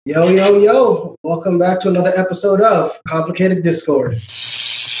Yo, yo, yo. Welcome back to another episode of Complicated Discord.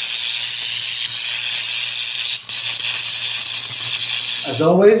 As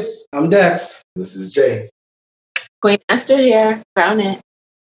always, I'm Dex. This is Jay. Queen Esther here. Crown it.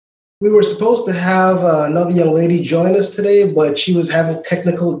 We were supposed to have another young lady join us today, but she was having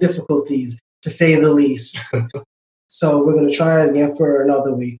technical difficulties, to say the least. So we're going to try it again for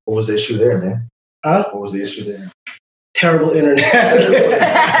another week. What was the issue there, man? Huh? What was the issue there? Terrible internet.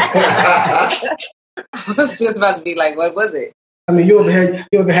 I was just about to be like, what was it? I mean, you got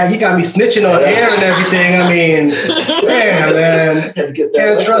me snitching on air and everything. I mean, man,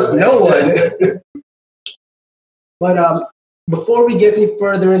 can't trust no one. But before we get any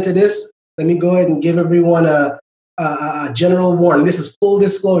further into this, let me go ahead and give everyone a general warning. This is full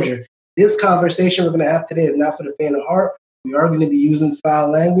disclosure. This conversation we're going to have today is not for the faint of heart. We are going to be using foul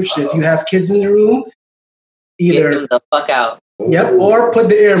language. So if you have kids in the room, either get them the fuck out. Yep, or put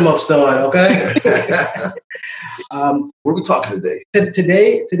the earmuffs on, okay? What are we talking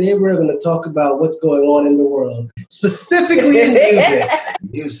today? Today we're going to talk about what's going on in the world, specifically in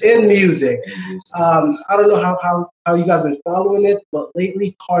music. In music. I don't know how you guys have been following it, but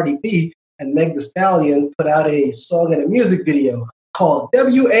lately Cardi B and Meg Thee Stallion put out a song and a music video called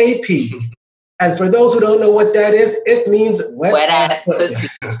WAP. And for those who don't know what that is, it means wet ass pussy.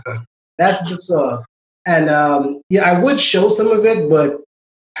 That's the song. And I would show some of it, but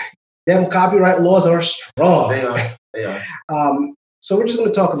them copyright laws are strong. They are. So we're just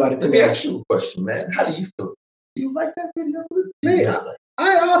going to talk about it today. today. Let me ask you a question, man. How do you feel? Do you like that video? Man,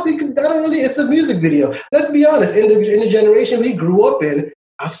 I honestly, it's a music video. Let's be honest. In the generation we grew up in,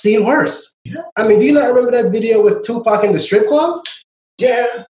 I've seen worse. Yeah. I mean, do you not remember that video with Tupac in the strip club?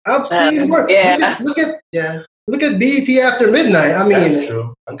 Yeah. I've seen worse. Yeah. Look at BET After Midnight. I mean, that's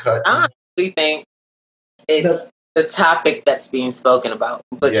true. Uncut. I honestly think it's the topic that's being spoken about.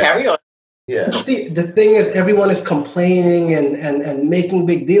 But carry on. Yeah. See, the thing is, everyone is complaining and making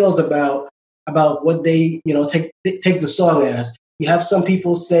big deals about what they take the song as. You have some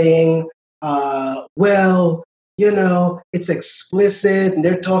people saying, it's explicit, and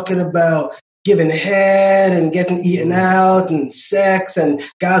they're talking about giving head and getting eaten out and sex and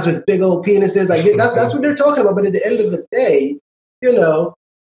guys with big old penises. Like that's what they're talking about. But at the end of the day,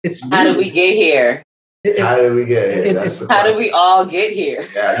 it's music. How did we get here? How did we get here? How did we all get here?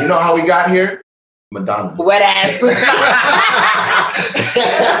 Yeah, you know how we got here? Madonna. Wet ass.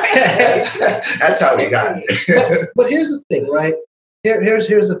 That's how we got here. But here's the thing, right? Here's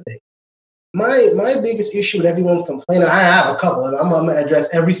the thing. My biggest issue with everyone complaining, I have a couple, and I'm going to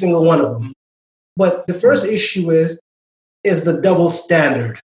address every single one of them. But the first issue is the double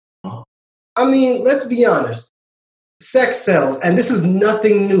standard. I mean, let's be honest. Sex sells, and this is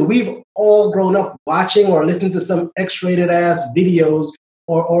nothing new. We've all grown up watching or listening to some X-rated ass videos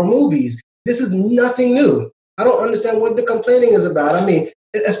or movies. This is nothing new. I don't understand what the complaining is about. I mean,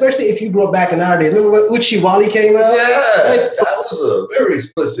 especially if you grew up back in our days. Remember when Uchi Wally came out? Yeah, that was a very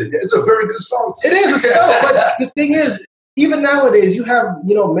explicit. It's a very good song. It is a song, but the thing is, even nowadays, you have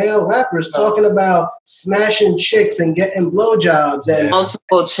male rappers talking about smashing chicks and getting blowjobs and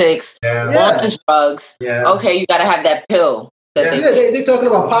multiple chicks, on drugs. Yeah. Okay, you got to have that pill. They're talking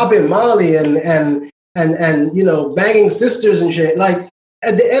about popping Molly and banging sisters and shit. Like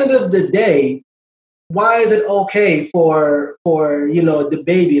at the end of the day, why is it okay for the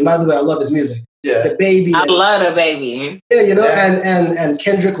baby? And by the way, I love his music. Yeah, the baby. I love the baby. Yeah, and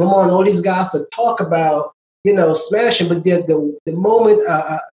Kendrick Lamar and all these guys to talk about. Smashing, but the moment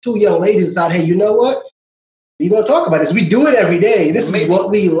two young ladies decide, hey, you know what? We're going to talk about this. We do it every day. This is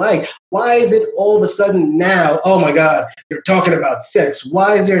what we like. Why is it all of a sudden now, oh my God, you're talking about sex?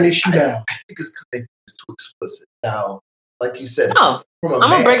 Why is there an issue now? I think it's too explicit. Now, like you said, I'm going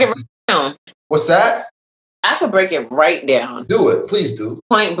to break it right down. What's that? I could break it right down. Do it. Please do.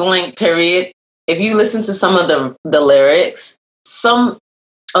 Point blank, period. If you listen to some of the lyrics,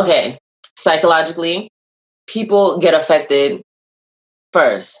 psychologically, people get affected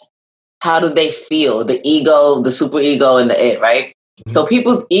first. How do they feel? The ego, the superego, and the it, right? Mm-hmm. So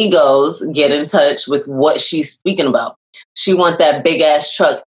people's egos get in touch with what she's speaking about. She want that big ass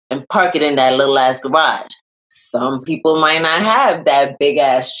truck and park it in that little ass garage. Some people might not have that big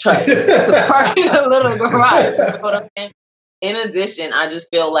ass truck to park in a little garage. You know what I'm saying? In addition, I just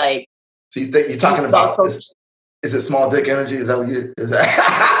feel like. So you think you're talking about this? Is it small dick energy? Is that what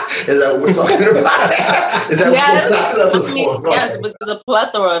we're talking about? That's what's going on. Yes, but there's a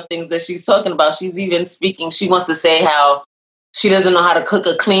plethora of things that she's talking about. She's even speaking. She wants to say how she doesn't know how to cook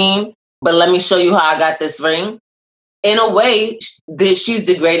or clean, but let me show you how I got this ring. in a way, she's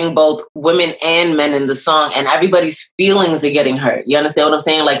degrading both women and men in the song, and everybody's feelings are getting hurt. You understand what I'm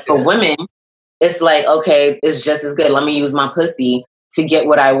saying? Like for women, it's like, okay, it's just as good. Let me use my pussy to get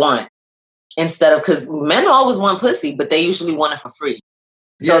what I want. Instead of, because men always want pussy, but they usually want it for free.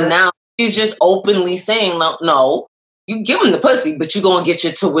 So now she's just openly saying, no, you give him the pussy, but you're going to get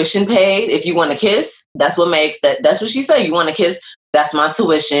your tuition paid if you want to kiss. That's what makes that. That's what she said. You want to kiss? That's my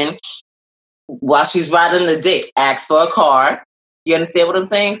tuition. While she's riding the dick, ask for a car. You understand what I'm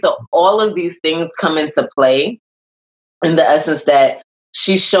saying? So all of these things come into play in the essence that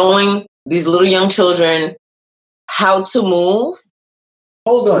she's showing these little young children how to move.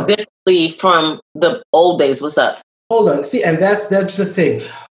 Hold on. Differently from the old days. What's up? Hold on. See, and that's the thing.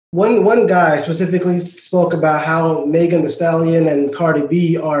 One guy specifically spoke about how Megan Thee Stallion and Cardi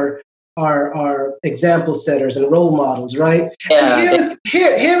B are example setters and role models, right? Yeah.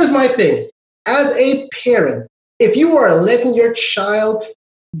 Here is my thing. As a parent, if you are letting your child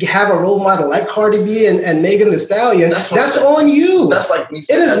have a role model like Cardi B and Megan Thee Stallion, that's on you. That's like me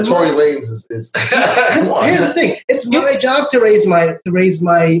saying that Tory Lanez is Here's the thing. It's my job to raise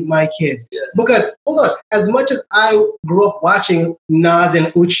my kids. Yeah. Because hold on, as much as I grew up watching Nas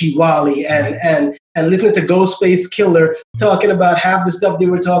and Uchi Wally and listening to Ghostface Killer talking about half the stuff they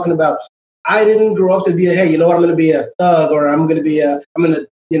were talking about, I didn't grow up to be hey, you know what, I'm gonna be a thug, or I'm gonna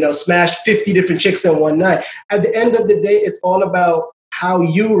smash 50 different chicks in one night. At the end of the day, it's all about how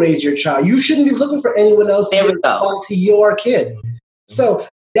you raise your child. You shouldn't be looking for anyone else to talk to your kid. So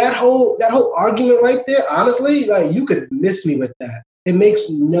that whole argument right there, honestly, like you could miss me with that. It makes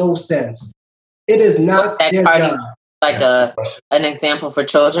no sense. It is not their job. Like an example for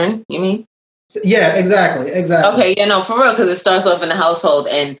children, you mean? Yeah, exactly. Okay, for real, because it starts off in the household,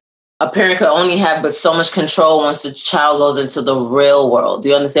 and a parent could only have but so much control once the child goes into the real world. Do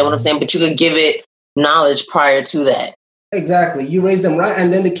you understand what I'm saying? But you could give it knowledge prior to that. Exactly. You raise them right,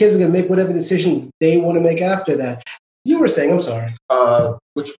 and then the kids are going to make whatever decision they want to make after that. You were saying, I'm sorry.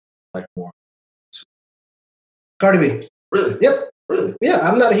 Which like more? Cardi B. Really? Yep. Really? Yeah,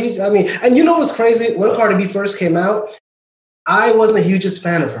 I'm not a huge, and you know what's crazy? When Cardi B first came out, I wasn't the hugest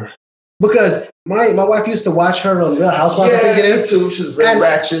fan of her. Because my wife used to watch her on Real Housewives, I think it is. Too. She's very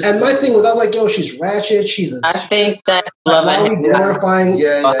ratchet. And my thing was, I was like, yo, she's ratchet. I think that why are we glorifying?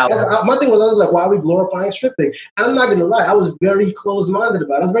 My thing was, I was like, why are we glorifying stripping? And I'm not going to lie, I was very closed-minded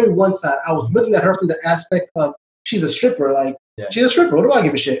about it. I was very one-sided. I was looking at her from the aspect of, she's a stripper. Like, she's a stripper. What do I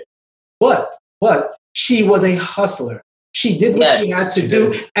give a shit? But she was a hustler. She did what she had to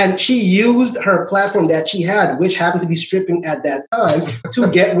do, and she used her platform that she had, which happened to be stripping at that time,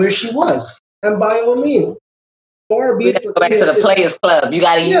 to get where she was. And by all means, far be it. Go back to the Players Club. You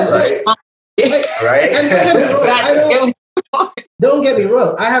got to use it. Don't get me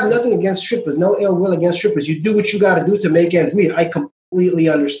wrong. I have nothing against strippers. No ill will against strippers. You do what you got to do to make ends meet. I completely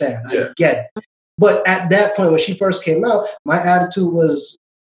understand. I get it. But at that point, when she first came out, my attitude was,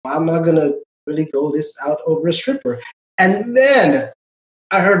 I'm not going to really go this out over a stripper. And then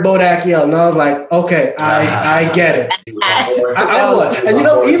I heard Bodak yell, and I was like, okay, I get it. I was. And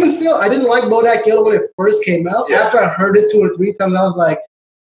even still, I didn't like Bodak Yellow when it first came out. Yeah. After I heard it 2 or 3 times, I was like,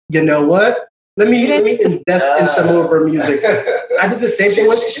 you know what? Let me invest in some more of her music. I did the same thing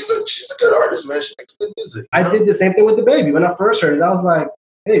with... She's a good artist, man. She makes good music. I did the same thing with DaBaby. When I first heard it, I was like,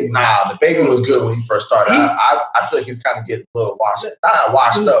 hey. Nah, DaBaby was good when he first started. I feel like he's kind of getting a little washed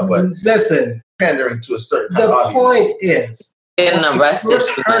up, but... Listen. Pandering to a certain kind of audience. The point is, when I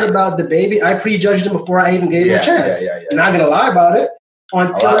first heard about DaBaby, I prejudged him before I even gave him a chance. I'm not going to lie about it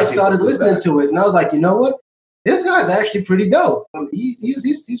until I started listening to it. And I was like, you know what? This guy's actually pretty dope.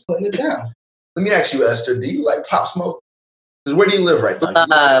 He's putting it down. Let me ask you, Esther, do you like Pop Smoke? Because where do you live right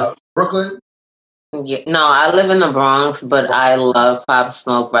now? Brooklyn? Yeah, no, I live in the Bronx, but I love Pop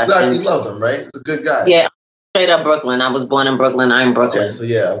Smoke. You love him, right? He's a good guy. Yeah, straight up Brooklyn. I was born in Brooklyn. I'm Brooklyn. Okay, so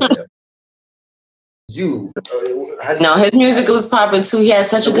yeah. Okay. No, his music was popping too. He had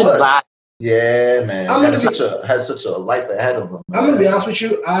such a good vibe. Yeah, man. Had such a life ahead of him. I'm gonna be honest with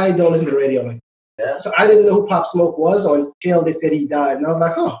you. I don't listen to the radio like that. Yeah. So I didn't know who Pop Smoke was until they said he died, and I was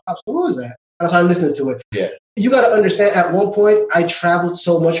like, "Oh, Pop Smoke, who is that?" And I started listening to it. Yeah. You got to understand. At one point, I traveled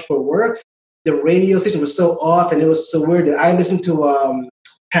so much for work. The radio station was so off, and it was so weird that I listened to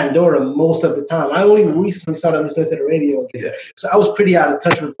Pandora most of the time. I only recently started listening to the radio again. Yeah. So I was pretty out of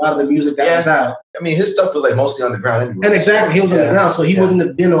touch with a lot of the music that was out. I mean, his stuff was like mostly underground anyway. And exactly, he was underground, so he wouldn't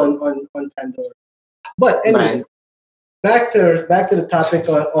have been on Pandora. But anyway, back to the topic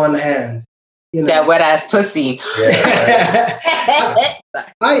on hand. That wet ass pussy. Yeah.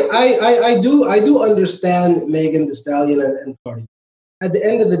 I do understand Megan Thee Stallion and Cardi. At the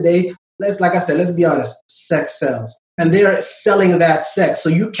end of the day, let's be honest, sex sells. and they're selling that sex. So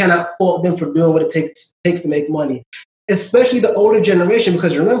you cannot fault them for doing what it takes to make money. Especially the older generation,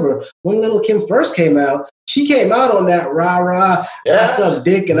 because remember, when Lil' Kim first came out, she came out on that rah-rah, I suck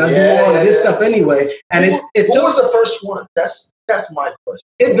dick and I do all of this stuff anyway. And who was the first one? That's my question.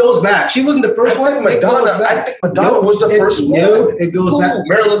 It goes back. She wasn't the first one. I think Madonna was the first one. It goes back.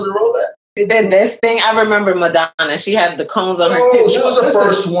 Marilyn Monroe that? Then this thing, I remember Madonna. She had the cones on her tip. She was the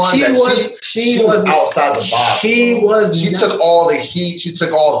first one. She was outside the box. She took all the heat. She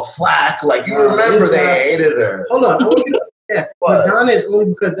took all the flack. Like, you remember they hated her. Hold on. I want you to understand. Madonna is only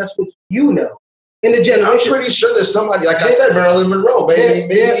because that's what you know. In the generation, I'm pretty sure there's somebody, like I said, Marilyn Monroe.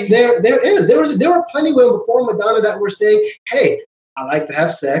 Maybe. There were plenty of women before Madonna that were saying, "Hey, I like to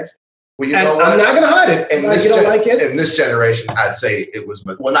have sex." Well, you know what? I'm not going to hide it. In you don't like it? In this generation, I'd say it was,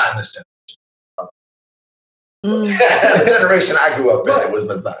 well, not in this generation. The generation I grew up in, it was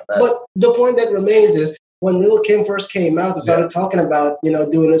Madonna. But the point that remains is when Lil' Kim first came out and started talking about,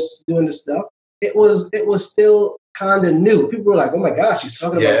 doing this stuff, it was still kind of new. People were like, "Oh my gosh, she's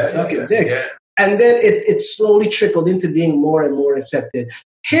talking about sucking dick." Yeah. And then it slowly trickled into being more and more accepted.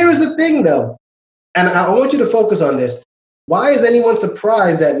 Here's the thing, though, and I want you to focus on this. Why is anyone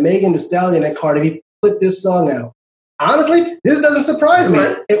surprised that Megan Thee Stallion and Cardi B put this song out? Honestly, this doesn't surprise me.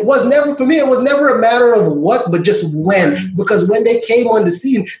 It was never a matter of what, but just when. Because when they came on the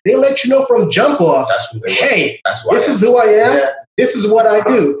scene, they let you know from jump off, that's who they hey, this is who I am. Yeah. This is what I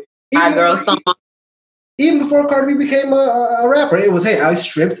do. Even before Cardi B became a rapper, it was, hey, I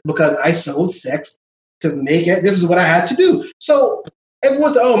stripped because I sold sex to make it. This is what I had to do. So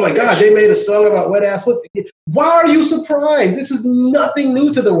everyone's, oh my God, they made a song about wet ass pussy. Why are you surprised? This is nothing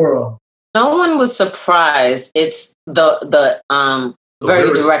new to the world. No one was surprised. It's the very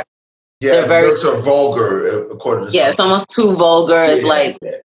lyrics, direct. Yeah, the lyrics are vulgar according to it's almost too vulgar. It's like,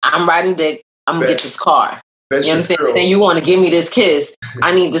 I'm riding dick. I'm going to get this car. You understand? Then you want to give me this kiss.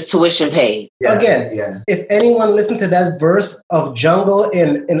 I need this tuition paid. Yeah, again, if anyone listened to that verse of Jungle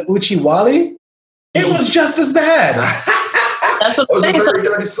in Uchi Wally, it was just as bad. That's what I'm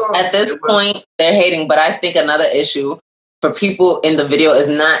saying. So at this point, they're hating. But I think another issue for people in the video is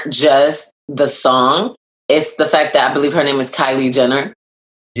not just the song. It's the fact that I believe her name is Kylie Jenner.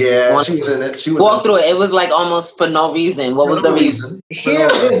 Yeah, she was in it. She was walked through it. It was like almost for no reason. What was the reason?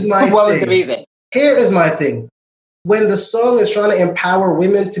 What was the reason? Here is my thing. When the song is trying to empower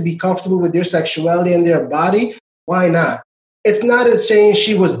women to be comfortable with their sexuality and their body, why not? It's not as saying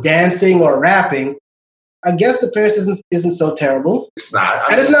she was dancing or rapping. I guess the parents isn't so terrible. It's not.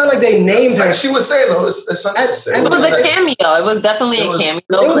 And it's not like they named her. Like she was saying, though, it's it was a cameo. It was definitely a cameo. It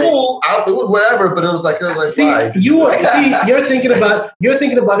was whatever, but it was like see, you're thinking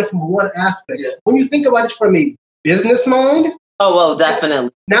about it from one aspect. Yeah. When you think about it from a business mind, oh, well, definitely.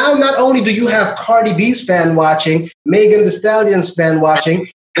 Now, not only do you have Cardi B's fan watching, Megan Thee Stallion's fan watching,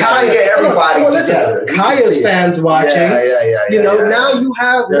 everybody together. Kaya's fans watching.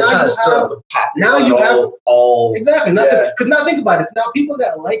 Now you have all exactly. Because now think about it. Now people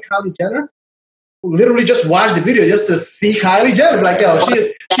that like Kylie Jenner literally just watch the video just to see Kylie Jenner. Like, yo,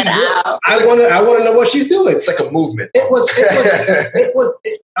 I want to know what she's doing. It's like a movement.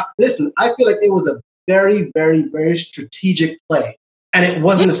 Listen, I feel like it was a very, very, very strategic play. And it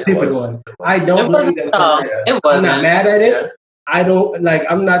wasn't a stupid one. I don't blame them. It wasn't. I'm not mad at it.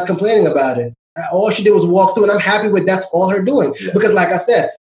 I'm not complaining about it. All she did was walk through, and I'm happy with that's all her doing. Yeah. Because like I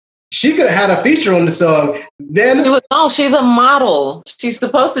said, she could have had a feature on the song. Then she's a model. She's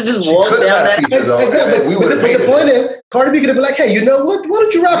supposed to just walk down that. Exactly. But the point is, Cardi B could have been like, hey, you know what? Why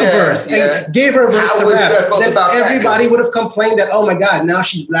don't you rap a verse? And gave her a verse to rap. Then everybody would have complained that, oh my God, now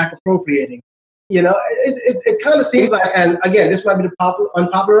she's black appropriating. It kind of seems like, and again, this might be the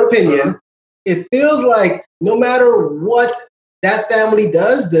unpopular opinion. It feels like no matter what that family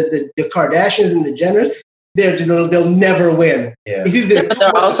does, the Kardashians and the Jenners, they'll never win. Yeah.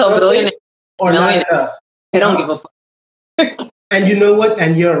 They're also billionaires or not enough. They don't give a fuck. And you know what?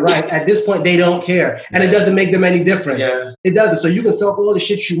 And you're right. At this point, they don't care, and it doesn't make them any difference. Yeah. It doesn't. So you can sell all the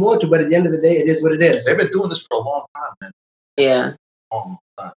shit you want to, but at the end of the day, it is what it is. They've been doing this for a long time, man. Yeah. Long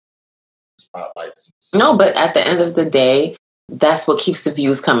time. Spotlights. No, but at the end of the day, that's what keeps the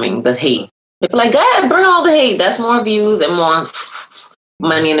views coming. The hate. They're like, go ahead, burn all the hate. That's more views and more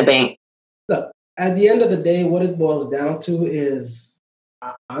money in the bank. Look, at the end of the day, what it boils down to is,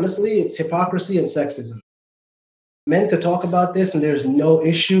 honestly, it's hypocrisy and sexism. Men could talk about this and there's no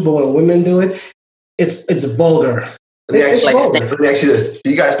issue, but when women do it, it's vulgar. Let me ask you this.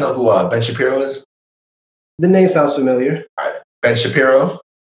 Do you guys know who Ben Shapiro is? The name sounds familiar. All right. Ben Shapiro,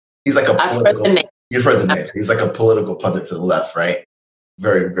 he's like a political... You've heard the name. He's like a political pundit for the left, right?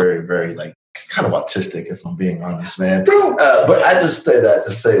 Very, very, very, like, He's kind of autistic, if I'm being honest, man. But I just say that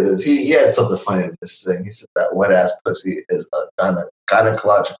to say this. He had something funny in this thing. He said that wet ass pussy is a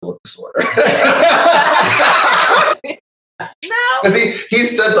gynecological disorder. Because he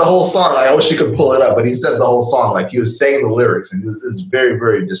said the whole song. Like, I wish you could pull it up, but he said the whole song like he was saying the lyrics, and it's very,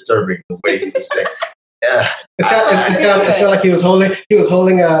 very disturbing the way he was saying. Yeah, it's kind of like he was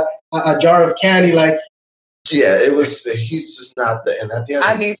holding a jar of candy, like. Yeah, it was. He's just not the. And at the end,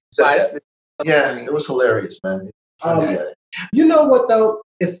 I need to watch this. Yeah, it was hilarious, man. You know what though?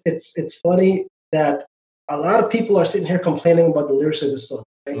 It's funny that a lot of people are sitting here complaining about the lyrics of the song,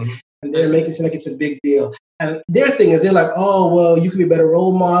 right? Mm-hmm. And they're making it seem like it's a big deal. And their thing is, they're like, "Oh, well, you could be a better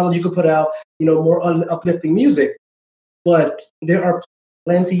role model. You could put out, more uplifting music." But there are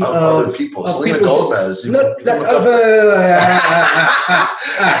plenty of other people. Selena Gomez.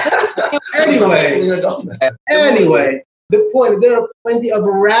 Anyway. The point is there are plenty of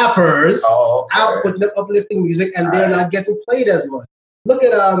rappers out with uplifting music, and they're not getting played as much. Look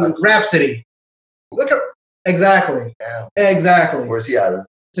at Rhapsody. Exactly. Yeah. Exactly. Where's he at?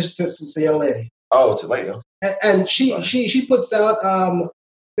 It's a young lady. Oh, it's a lady. And she puts out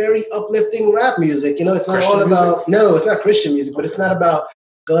very uplifting rap music. It's not Christian all about music? No, it's not Christian music, but it's not about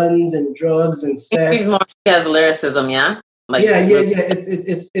guns and drugs and sex. She has lyricism, yeah.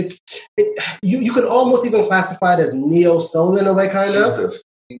 It's you could almost even classify it as neo soul in a way, kind of. The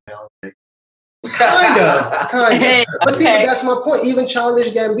female kind of. But see, that's my point. Even Childish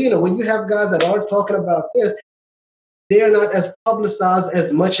Gambino, when you have guys that aren't talking about this, they are not as publicized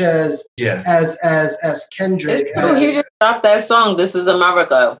as much as Kendrick. It's true. He just dropped that song, "This Is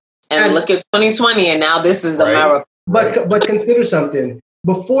America," and look at 2020, and now "This Is America." But consider something.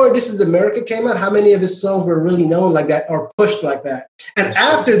 Before This Is America came out, how many of his songs were really known like that or pushed like that? And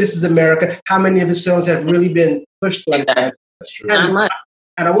after This Is America, how many of his songs have really been pushed like that? That's true. And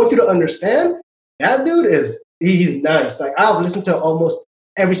I want you to understand, that dude he's nice. Like, I've listened to almost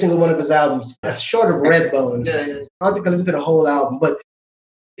every single one of his albums, as short of Redbone. I don't think I listened to the whole album, but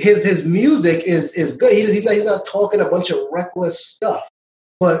his music is good. He's not talking a bunch of reckless stuff,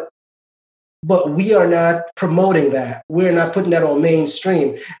 but we are not promoting that. We're not putting that on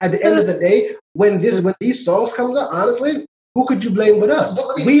mainstream. At the end of the day, when these songs come out, honestly, who could you blame but us?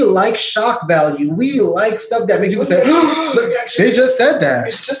 We like shock value. We like stuff that makes people say, they just said that.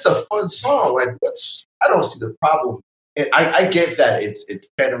 It's just a fun song. Like, I don't see the problem. And I get that it's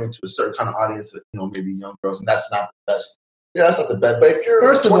pandering to a certain kind of audience, maybe young girls, and that's not the best. Yeah, that's not the best. But if you're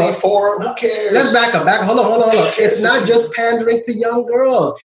 24, who cares? Let's back up. Hold on. It's not just pandering to young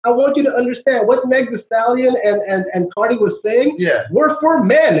girls. I want you to understand what Meg Thee Stallion and Cardi was saying were for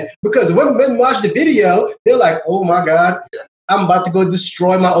men. Because when men watch the video, they're like, oh my God, I'm about to go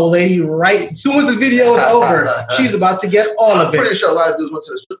destroy my old lady right as soon as the video is over. She's about to get all of it. I'm pretty sure a lot of dudes went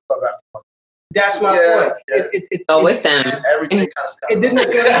to the strip club after. That's my point. Yeah. Go with them. It didn't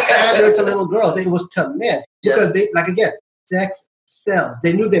necessarily pander to little girls. It was to men. Because they, like, again, sex sells.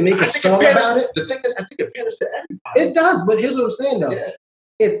 They knew they make a song about it. The thing is, I think it panders to everybody. It does, but here's what I'm saying though.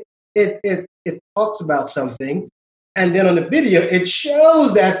 It talks about something, and then on the video it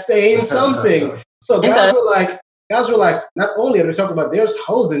shows that same something. So guys were like, not only are they talking about there's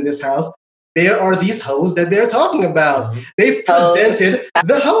hoes in this house, there are these hoes that they're talking about. They've presented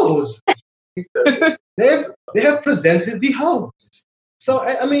the hoes. They have presented the hoes. So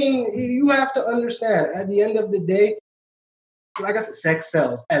I mean, you have to understand. At the end of the day, like I said, sex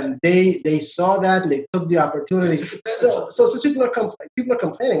sells, and they saw that and they took the opportunity. So since people are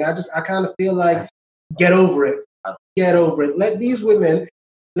complaining, I kind of feel like get over it. Let these women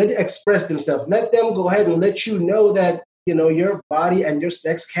express themselves. Let them go ahead and let you know that your body and your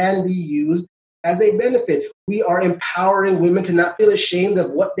sex can be used as a benefit. We are empowering women to not feel ashamed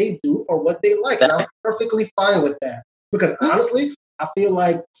of what they do or what they like, and I'm perfectly fine with that. Because honestly, I feel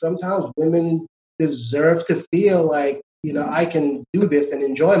like sometimes women deserve to feel like, I can do this and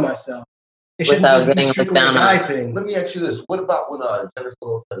enjoy myself. It without getting looked down on. Thing. Let me ask you this. What about when Jennifer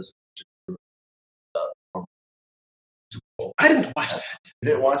Lopez I didn't watch that. You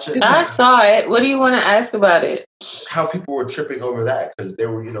didn't watch it? I saw it. What do you want to ask about it? How people were tripping over that because they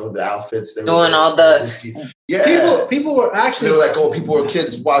were, the outfits. They were doing all the... Yeah. People were actually... They were like, people were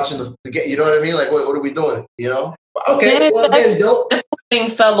kids watching the game. You know what I mean? Like, what are we doing? Okay, well then don't... The thing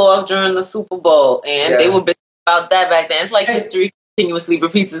fell off during the Super Bowl, and they were bitching about that back then. It's like history continuously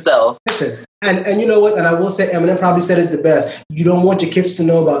repeats itself. Listen, and you know what? And I will say, Eminem probably said it the best. You don't want your kids to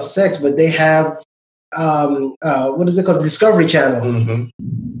know about sex, but they have... what is it called? Discovery Channel.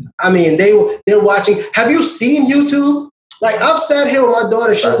 Mm-hmm. I mean, they're watching. Have you seen YouTube? Like I've sat here with my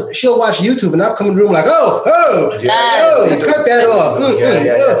daughter. She'll watch YouTube, and I've come in the room like, cut that off. And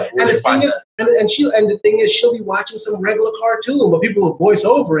the thing is, and the thing is, she'll be watching some regular cartoon, but people will voice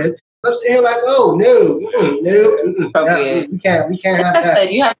over it. I'm sitting here like, we can't have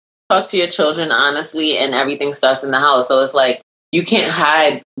that. You have to talk to your children honestly, and everything starts in the house. So it's like you can't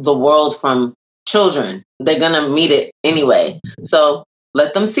hide the world from children. They're gonna meet it anyway. So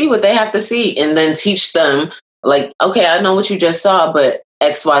let them see what they have to see, and then teach them. Like, okay, I know what you just saw, but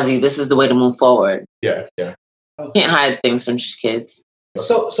XYZ, this is the way to move forward. Yeah. Okay. You can't hide things from kids.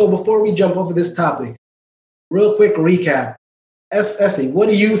 So before we jump over this topic, real quick recap. Essie, what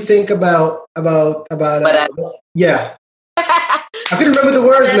do you think about yeah. I couldn't remember the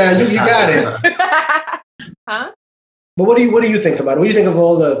words, man. You got it. Huh? But what do you think about it? What do you think of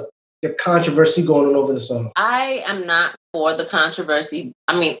all the controversy going on over the song? I am not for the controversy.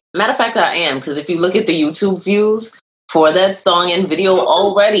 I mean, matter of fact, I am, because if you look at the YouTube views for that song and video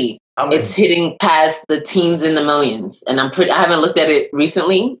already, it's hitting past the teens in the millions. And I haven't looked at it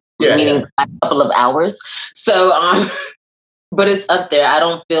recently, meaning a couple of hours. So, but it's up there. I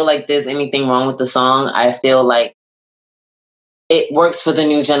don't feel like there's anything wrong with the song. I feel like it works for the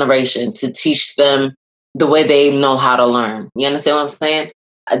new generation to teach them the way they know how to learn. You understand what I'm saying?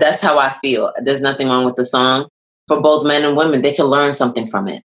 That's how I feel. There's nothing wrong with the song. For both men and women, they can learn something from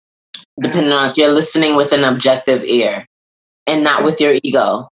it, depending on if you're listening with an objective ear and not with your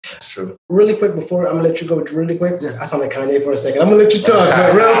ego. That's true. Really quick, before I'm going to let you go, really quick. I sound like Kanye for a second. I'm going to let you talk,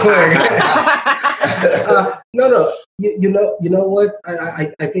 but real quick. No. You know what?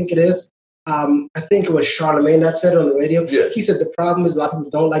 I think it is. I think it was Charlemagne that said it on the radio. Yeah. He said the problem is a lot of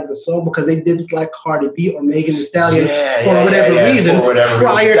people don't like the song because they didn't like Cardi B or Megan Thee Stallion for whatever reason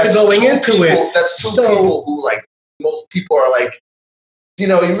prior to going into it. That's two people who, like, most people are like, you're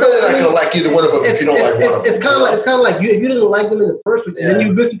really not going to like either one of them if you don't like one of them. It's kind of like if you didn't like them in the first place, and then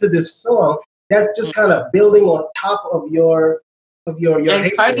you listen to this song, that's just kind of building on top of your And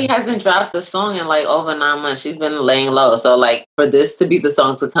Cardi hasn't dropped the song in like over 9 months. She's been laying low. So like for this to be the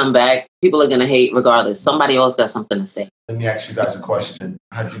song to come back, people are gonna hate regardless. Somebody else got something to say. Let me ask you guys a question.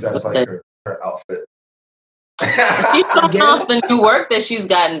 How did you guys like her outfit? She's showing off the new work that she's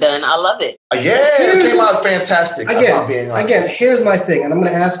gotten done. I love it. It came out fantastic. Again, here's my thing, and I'm gonna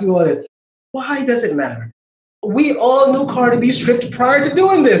ask you all this. Why does it matter? We all knew Cardi B stripped prior to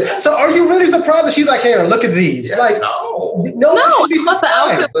doing this. So are you really surprised that she's like, here, look at these? Yeah, like, no, I thought the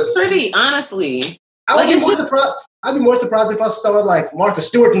outfit was pretty, honestly. I'd be more surprised if I saw someone like Martha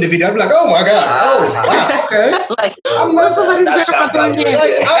Stewart in the video. I'd be like, oh my God. Wow, okay. Like, I'm not somebody's doing here.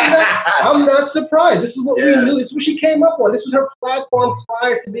 I'm not surprised. This is what we knew. This is what she came up on. This was her platform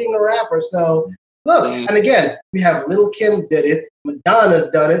prior to being a rapper. So look, and again, we have Lil' Kim did it. Madonna's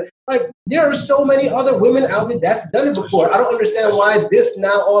done it. Like, there are so many other women out there that's done it before. I don't understand why this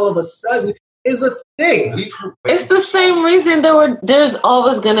now all of a sudden is a thing. It's the same reason there's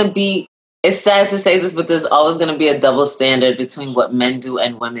always going to be, it's sad to say this, but there's always going to be a double standard between what men do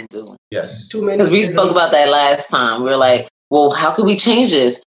and women do. Yes. Because we spoke about that last time. We were like, well, how can we change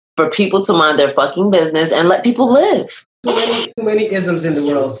this? For people to mind their fucking business and let people live. Too many isms in the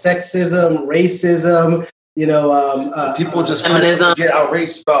world. Sexism, racism, people just feminism. Get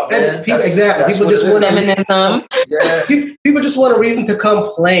outraged about, man. People just want feminism. People just want a reason to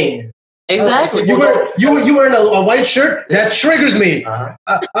complain. Exactly. You wearing a white shirt? That triggers me. I'm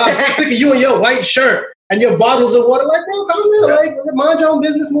so sick of you and your white shirt and your bottles of water. Like, bro, calm down. Like, mind your own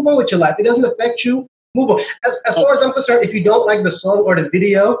business. Move on with your life. It doesn't affect you. Move on. As far as I'm concerned, if you don't like the song or the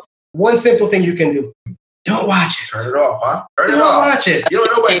video, one simple thing you can do: don't watch it. Turn it off, huh? Don't watch it. You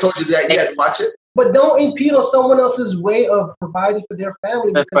don't know nobody told you that yet. Watch it. But don't impede on someone else's way of providing for their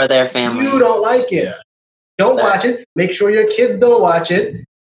family. For their family. You don't like it. Yeah. Don't watch it. Make sure your kids don't watch it.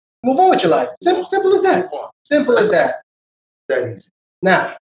 Move on with your life. Simple as that. Simple as that. That easy.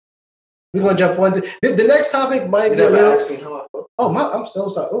 Now, we're going to jump on. The next topic might be a little... asked me how I felt. Oh, I'm so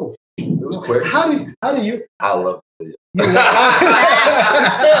sorry. Oh, it was quick. How do you... I love it. In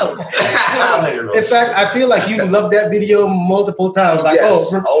fact, I feel like you loved that video multiple times. Like,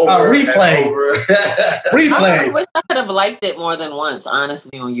 replay. Replay. I wish I could have liked it more than once,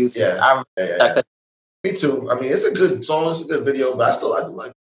 honestly, on YouTube. Yeah. Me too. I mean, it's a good song. It's a good video, but I do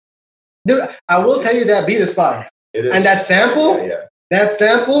like it. Dude, I will tell you that beat is fire. It is. And that sample,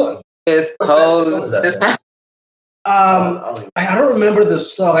 is posed. I don't remember the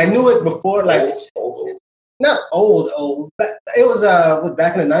song. I knew it before, like old. Not old, but it was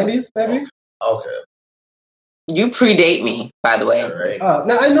back in the 90s, maybe. Okay. You predate me, by the way. Right.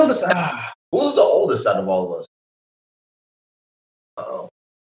 Now I know this. Who's the oldest out of all of us?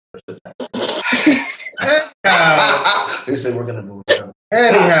 They said we're gonna move on.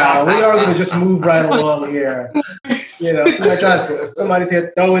 Anyhow, we are gonna just move right along here. You know, somebody's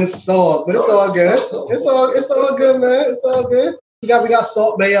here throwing salt, but it's all good. It's all good, man. It's all good. We got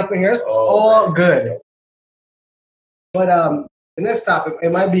Salt Bay up in here. It's all good. But the next topic,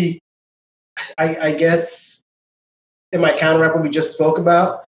 it might be, I guess, it might counteract what we just spoke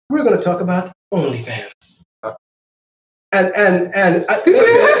about. We're going to talk about OnlyFans. And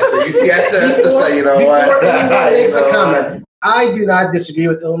you see, Esther say, you know what? Anyone makes a comment. I do not disagree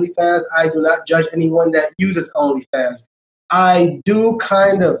with OnlyFans. I do not judge anyone that uses OnlyFans. I do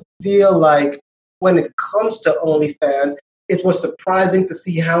kind of feel like when it comes to OnlyFans, it was surprising to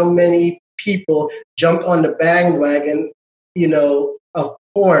see how many people jumped on the bandwagon, you know, of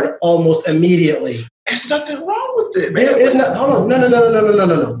porn almost immediately. There's nothing wrong with it, man. There is no. Hold on,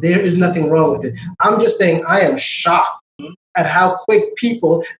 no. There is nothing wrong with it. I'm just saying I am shocked at how quick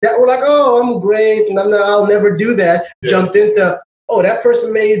people that were like, "Oh, I'm great, and I'll never do that," jumped into, "Oh, that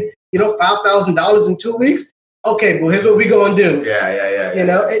person made $5,000 in 2 weeks. Okay, well, here's what we gonna do." Yeah. You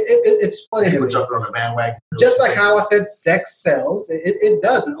know, it's funny. People jumping on the bandwagon. Just like how I said, sex sells. It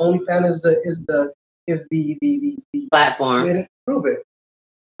does, and OnlyFans is the platform way to prove it.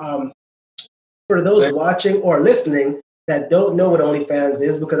 For those watching or listening that don't know what OnlyFans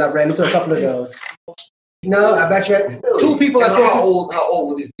is, because I've ran into a couple of those. No, I've actually had 2 people. How old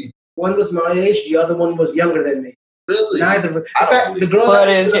were these people? One was my age. The other one was younger than me. Really? Neither. In fact, the girl. Let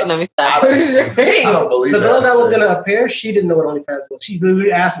me stop. I don't believe the girl that was going to appear. She didn't know what OnlyFans was. She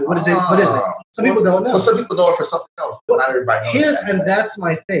literally asked me, "What is it? What is it?" Some people don't know. Well, some people know it for something else, but not everybody knows. And that's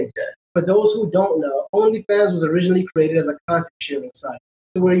my thing. Yeah. For those who don't know, OnlyFans was originally created as a content sharing site,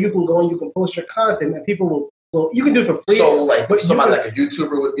 where you can go and you can post your content, and people will. Well, you can do it for free. So, like, somebody like a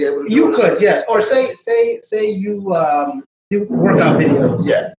YouTuber would be able to do it? You could, yes. Or say you do workout videos.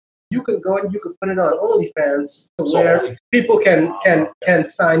 Yeah. You can go and you can put it on OnlyFans to where people can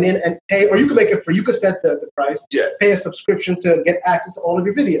sign in and pay, or you can make it free. You could set the price, pay a subscription to get access to all of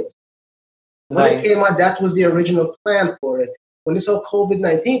your videos. When it came out, that was the original plan for it. When this whole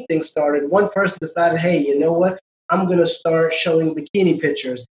COVID-19 thing started, one person decided, hey, you know what? I'm going to start showing bikini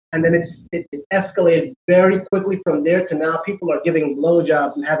pictures. And then it escalated very quickly from there to now people are giving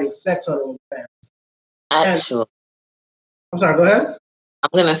blowjobs and having sex on OnlyFans. Actually. I'm sorry, go ahead. I'm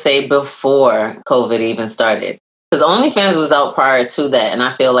going to say before COVID even started. Because OnlyFans was out prior to that. And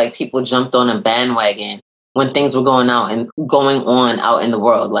I feel like people jumped on a bandwagon when things were going on out in the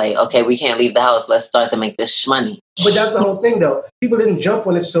world. Like, okay, we can't leave the house. Let's start to make this shmoney. But that's the whole thing, though. People didn't jump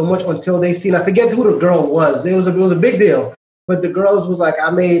on it so much until they seen. I forget who the girl was. It was a big deal. But the girls was like,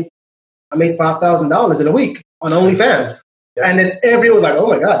 I made $5,000 in a week on OnlyFans. Yeah. And then everyone was like, oh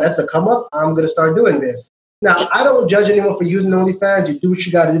my God, that's a come up. I'm going to start doing this. Now, I don't judge anyone for using OnlyFans. You do what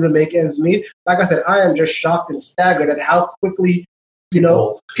you got to do to make ends meet. Like I said, I am just shocked and staggered at how quickly,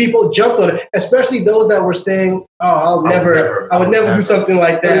 people jumped on it, especially those that were saying, I would never do something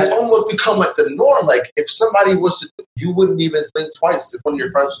like that. But it's almost become like the norm. Like if somebody was to, you wouldn't even think twice. If one of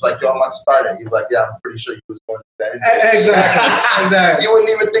your friends was like, yo, I'm about to start it. You'd be like, yeah, I'm pretty sure you was going to do that. Exactly. You wouldn't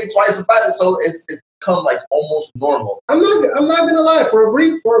even think twice about it. So it's become like almost normal. I'm not gonna lie. For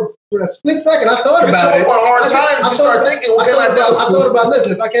a split second, I thought about it. Hard times. You start thinking, what can I do? I thought about,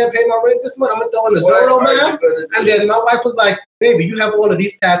 listen, if I can't pay my rent this month, I'm gonna throw in a Zorro mask. And then my wife was like, baby, you have all of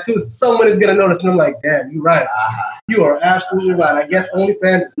these tattoos. Someone is gonna notice. And I'm like, damn, you're right. You are absolutely right. I guess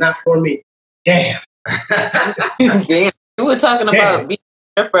OnlyFans is not for me. Damn. Damn. You were talking about being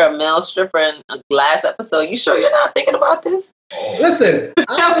a male stripper in a last episode. You sure you're not thinking about this? Listen,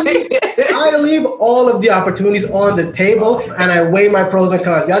 I leave all of the opportunities on the table and I weigh my pros and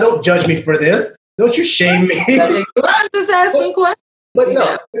cons. Y'all don't judge me for this. Don't you shame me. I'm just asking questions. But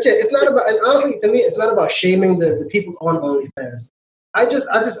no, it's not about, and honestly, to me, it's not about shaming the people on OnlyFans. I just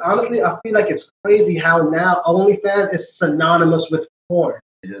honestly, I feel like it's crazy how now OnlyFans is synonymous with porn.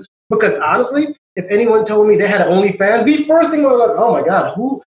 It is. Because honestly, if anyone told me they had an OnlyFans, the first thing I was like, oh my God,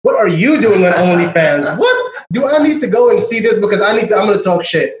 what are you doing on OnlyFans? What? Do I need to go and see this because I'm going to talk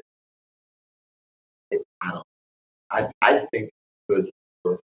shit? I think it's good.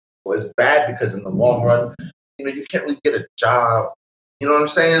 Well, it's bad because in the long run, you can't really get a job. You know what I'm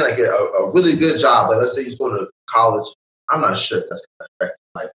saying? Like a really good job. Like let's say you're going to college. I'm not sure if that's going to affect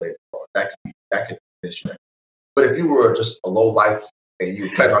life later on. That could be an issue. But if you were just a low life and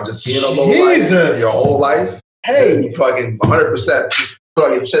you plan on just being a low life your whole life, hey, you fucking 100% just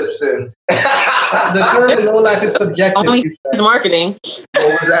put your chips in. The term low life is subjective. OnlyFans marketing. What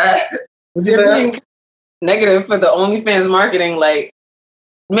was that? Would you say? Negative for the OnlyFans marketing. Like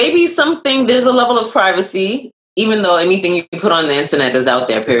maybe there's a level of privacy Even though anything you put on the internet is out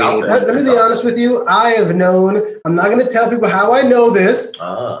there, period. Out there. Let me be honest with you. I have known. I'm not going to tell people how I know this.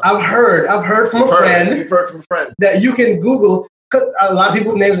 I've heard from a friend. You've heard from a friend that you can Google. Because a lot of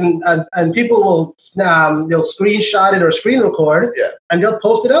people names and people will they'll screenshot it or screen record, and they'll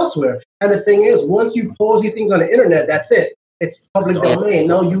post it elsewhere. And the thing is, once you post these things on the internet, that's it. It's public domain.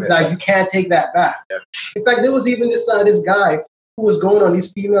 No, you can't take that back. Yeah. In fact, there was even this guy who was going on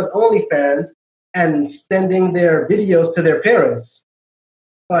these females OnlyFans and sending their videos to their parents.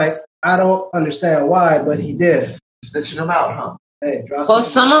 Like, I don't understand why, but he did. Stitching them out, huh? Hey, well,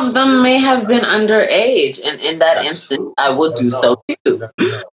 some of them may have been underage, and in that instance, I would do so too.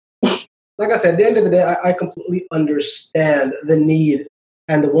 Like I said, at the end of the day, I completely understand the need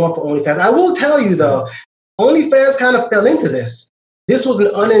and the want for OnlyFans. I will tell you, though, OnlyFans kind of fell into this. This was an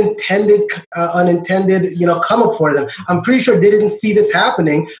unintended, come up for them. I'm pretty sure they didn't see this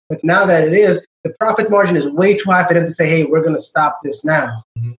happening, but now that it is, the profit margin is way too high for them to say, hey, we're going to stop this now.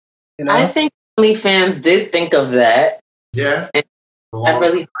 Mm-hmm. You know? I think OnlyFans did think of that. Yeah. And I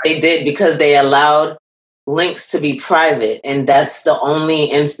really think they did, because they allowed links to be private, and that's the only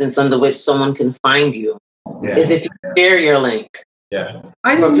instance under which someone can find you, is if you share your link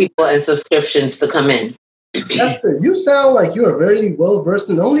for people and subscriptions to come in. Esther, you sound like you are very well versed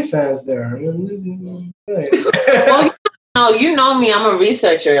in OnlyFans there. Well, no, you know me. I'm a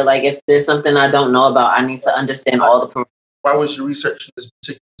researcher. Like, if there's something I don't know about, I need to understand all the. Why was you researching this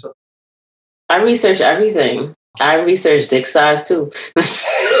particular subject? I research everything. I research dick size too.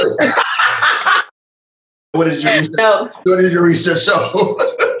 What did you research? No. What did your research show?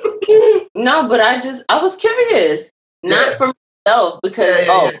 No, but I was curious, not for myself, because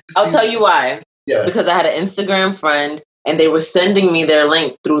I'll tell you why. Yeah. Because I had an Instagram friend, and they were sending me their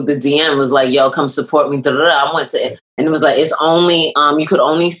link through the DM. It was like, yo, come support me. I went to it, and it was like, it's only you could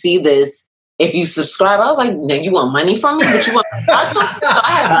only see this if you subscribe. I was like, no, you want money from me, but you want to watch something? So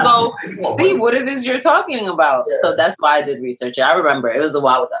I had to go see what it is you're talking about. Yeah. So that's why I did research. I remember it was a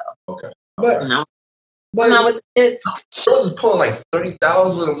while ago. Okay. But now with kids, girls is pulling like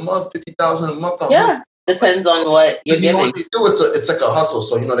 30,000 a month, 50,000 a month. Depends on what you're giving. What they do, it's like a hustle.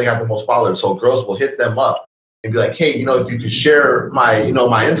 So they have the most followers. So girls will hit them up and be like, hey, if you could share my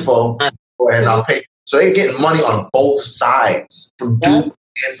my info, and I'll pay. So they're getting money on both sides from dude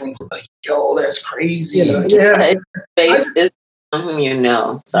and from like, yo, that's crazy. Face is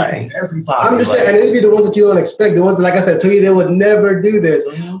sorry. Everybody. I'm just saying, and it'd be the ones that you don't expect. The ones that, like I said, to you, they would never do this,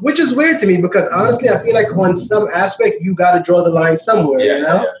 which is weird to me, because honestly, I feel like on some aspect, you got to draw the line somewhere.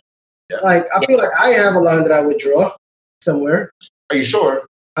 Yeah. Like, I feel like I have a line that I would draw somewhere. Are you sure?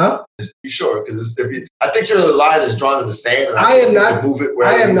 Huh? You sure? Because I think your line is drawn in the sand. And I am not. Move it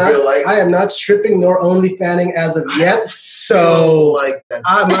wherever you feel like. I am not stripping nor OnlyFanning as of yet. So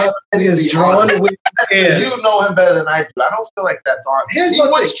my line is drawn with is. You know him better than I do. I don't feel like that's on. He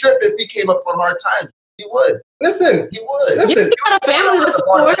would strip if he came up on hard times. He would. Listen. He would. Listen. You got a family to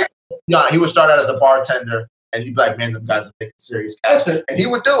support. Yeah, he would start out as a bartender. And he'd be like, man, them guys are taking serious. Listen, and he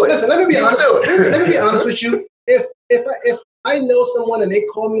would do it. Listen, let me be honest. Let me be honest with you. If I know someone and they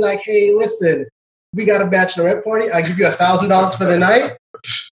call me like, hey, listen, we got a bachelorette party, I give you $1,000 for the night.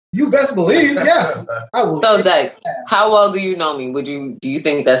 You best believe, yes, I will. So, Dex, how well do you know me? Do you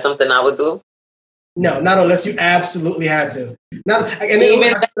think that's something I would do? No, not unless you absolutely had to. And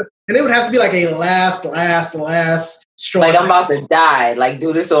it would have to be like a last straw. Like, I'm about to die. Like,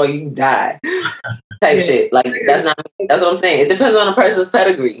 do this or you die. Type shit. Like, that's what I'm saying. It depends on a person's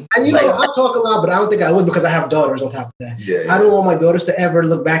pedigree. And I talk a lot, but I don't think I would, because I have daughters on top of that. I don't want my daughters to ever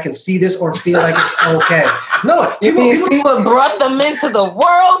look back and see this or feel like it's okay. No. You see what brought them into the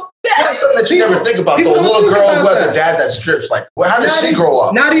world? That's something that you never think about. The little girl who has a dad that strips. Like, how does she grow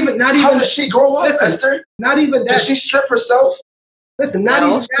up? Not even. How does she grow up, Esther? Not even that. Does she strip herself? Listen, not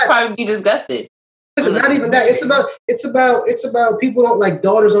even that. She'd probably be disgusted. Listen, not even that. It's about people don't, like,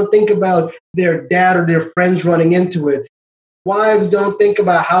 daughters don't think about their dad or their friends running into it. Wives don't think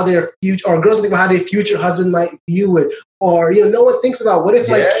about how their future, or girls don't think about how their future husband might view it. Or, no one thinks about, what if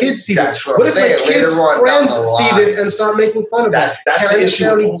my kids see this? What if my kids' friends see this and start making fun of it? That's the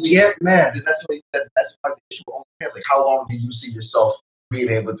issue. Get mad. That's why the issue. Like, how long do you see yourself being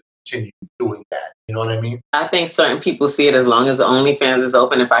able to continue doing that? You know what I mean? I think certain people see it as long as the OnlyFans is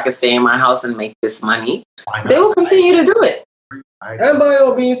open. If I can stay in my house and make this money, they will continue to do it. And by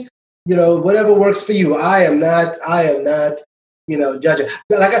all means, whatever works for you. I am not, judging.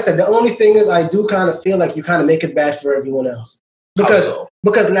 But like I said, the only thing is, I do kind of feel like you kind of make it bad for everyone else. Because,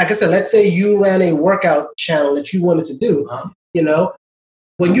 like I said, let's say you ran a workout channel that you wanted to do,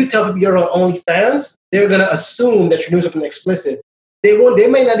 when you tell people you're on OnlyFans, they're going to assume that you're doing something explicit. They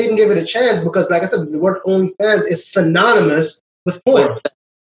may not even give it a chance because, like I said, the word OnlyFans is synonymous with porn.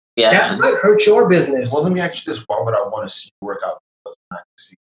 Yeah. That might hurt your business. Well, let me ask you this: why would I want to see you work out?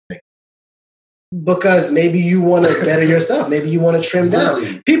 Because maybe you want to better yourself. Maybe you want to trim down.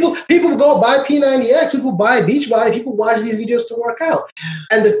 People go buy P90X. People buy Beachbody. People watch these videos to work out.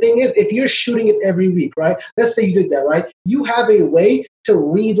 And the thing is, if you're shooting it every week, right? Let's say you did that, right? You have a way to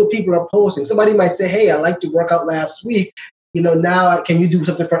read what people are posting. Somebody might say, hey, I liked your workout last week. Now can you do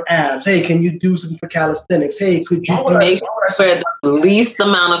something for abs? Hey, can you do something for calisthenics? Hey, could you make for the least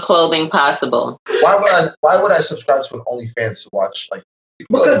amount of clothing possible? Why would I subscribe to an OnlyFans to watch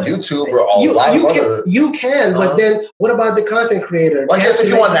because YouTube or you can, but then what about the content creator? Well, I guess if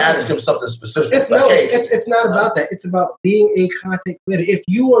you want to ask him something specific, it's not about that. It's about being a content creator. If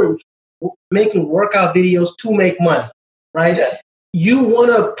you are making workout videos to make money, right? Yeah. You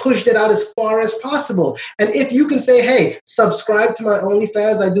want to push that out as far as possible. And if you can say, hey, subscribe to my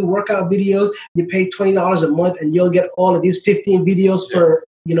OnlyFans, I do workout videos, you pay $20 a month and you'll get all of these 15 videos for,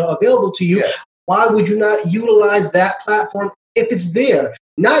 available to you. Yeah. Why would you not utilize that platform if it's there?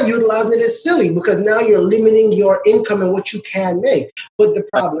 Not utilizing it is silly because now you're limiting your income and what you can make. But the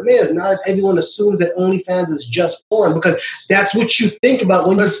problem is not everyone assumes that OnlyFans is just porn because that's what you think about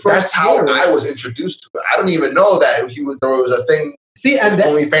when you first That's how I was introduced to it. I don't even know that there was a thing. And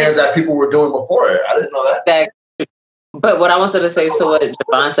OnlyFans that people were doing before it. I didn't know that. But what I wanted to say to what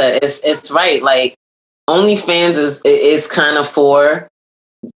Javon said is it's right. Like OnlyFans is kind of for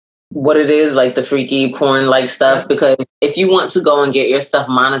what it is, like the freaky porn like stuff, because if you want to go and get your stuff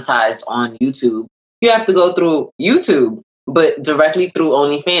monetized on YouTube, you have to go through YouTube, but directly through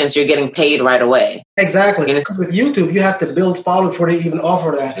OnlyFans, you're getting paid right away. Exactly. Because with YouTube, you have to build followers before they even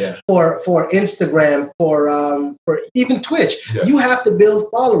offer that. Yeah. For Instagram, for even Twitch, you have to build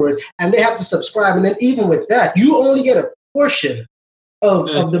followers and they have to subscribe. And then even with that, you only get a portion of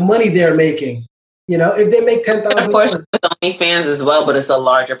the money they're making. If they make $10,000, of course, with OnlyFans as well, but it's a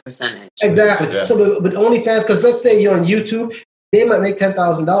larger percentage. Exactly. Yeah. So, but OnlyFans, because let's say you're on YouTube, they might make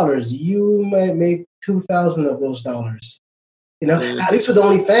 $10,000. You might make $2,000 of those dollars. At least with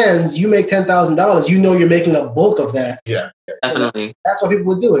OnlyFans, you make $10,000. You're making a bulk of that. Yeah, definitely. That's why people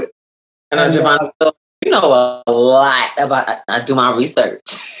would do it. And Javon, you know a lot about. I do my research.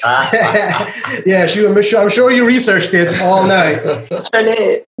 Yeah, I'm sure you researched it all night. Sure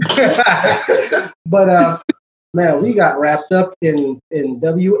did. But man, we got wrapped up in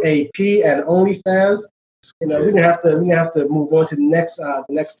WAP and OnlyFans. We're gonna have to move on to the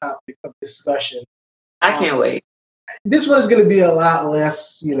next topic of discussion. I can't wait. This one is gonna be a lot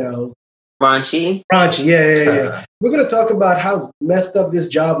less, raunchy. Yeah. We're gonna talk about how messed up this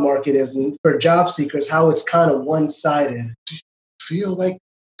job market is, and for job seekers, how it's kind of one-sided. Do you feel like?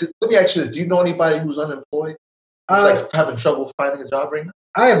 Let me ask you this. Do you know anybody who's unemployed? Who's having trouble finding a job right now?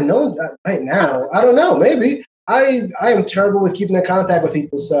 I have known that right now. I don't know. Maybe. I am terrible with keeping in contact with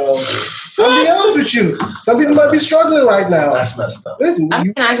people. So I'll be honest with you. Some people might be struggling right now. That's messed up. Listen,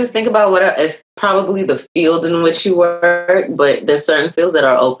 I just think about it's probably the field in which you work, but there's certain fields that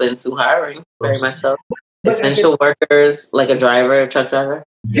are open to hiring. Very much so. Essential workers, like a driver, a truck driver.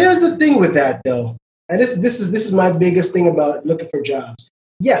 Here's the thing with that, though. And this is my biggest thing about looking for jobs.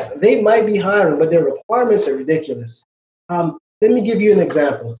 Yes, they might be hiring, but their requirements are ridiculous. Let me give you an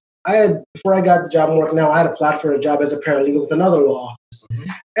example. Before I got the job I'm working now, I had applied for a job as a paralegal with another law office. Mm-hmm.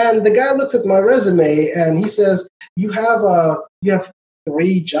 And the guy looks at my resume and he says, you have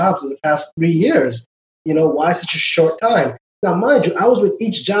 3 jobs in the past 3 years. Why such a short time? Now, mind you, I was with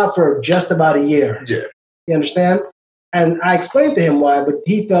each job for just about a year. Yeah. You understand? And I explained to him why, but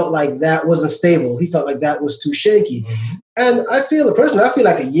he felt like that wasn't stable. He felt like that was too shaky. Mm-hmm. And I feel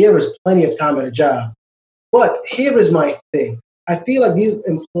like a year is plenty of time at a job. But here is my thing. I feel like these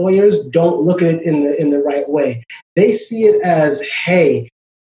employers don't look at it in the right way. They see it as, hey,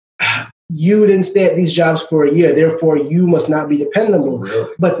 you didn't stay at these jobs for a year, therefore you must not be dependable. Really?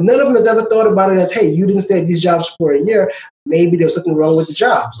 But none of them has ever thought about it as, hey, you didn't stay at these jobs for a year. Maybe there's something wrong with the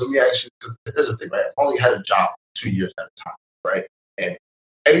jobs. Let me ask you, here's the thing, right? I've only had a job 2 years at a time, right? And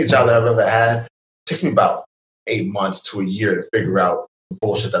any job that I've ever had takes me about 8 months to a year to figure out the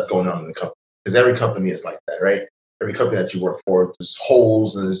bullshit that's going on in the company. Because every company is like that, right? Every company that you work for, there's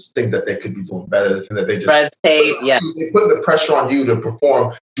holes and there's things that they could be doing better, and that they just red tape, yeah. They put the pressure on you to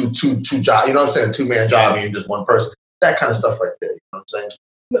perform, do two jobs. You know what I'm saying? 2-man job, and you're just one person. That kind of stuff right there. You know what I'm saying?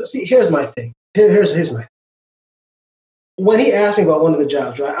 Look, see, here's my thing. Here's my thing. When he asked me about one of the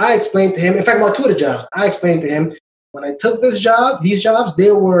jobs, right, I explained to him. In fact, about 2 of the jobs, I explained to him when I took these jobs,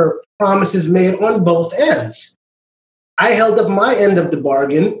 there were promises made on both ends. I held up my end of the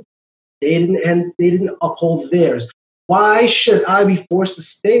bargain. They didn't uphold theirs. why should I be forced to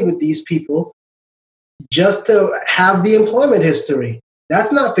stay with these people just to have the employment history?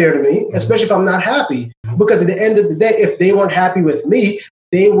 That's not fair to me, especially if I'm not happy. Because at the end of the day, if they weren't happy with me,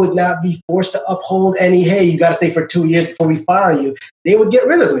 they would not be forced to uphold any, hey, you got to stay for 2 years before we fire you. They would get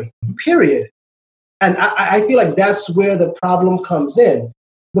rid of me, period. And I feel like that's where the problem comes in.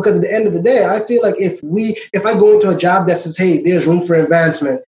 Because at the end of the day, I feel like if I go into a job that says, hey, there's room for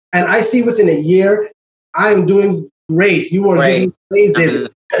advancement, and I see within a year, I'm doing great. You are giving raises,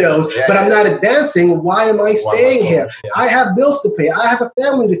 but I'm not advancing. Why am I staying here? Yeah. I have bills to pay. I have a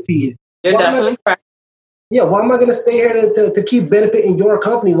family to feed. You're definitely right. Yeah, why am I going to stay here to keep benefiting your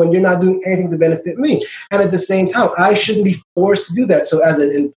company when you're not doing anything to benefit me? And at the same time, I shouldn't be forced to do that. So as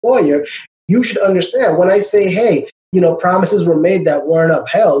an employer, you should understand when I say, hey, promises were made that weren't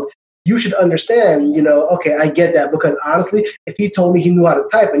upheld, you should understand, okay, I get that. Because honestly, if he told me he knew how to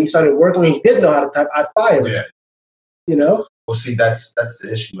type and he started working and he didn't know how to type, I'd fire him. Well, see, that's the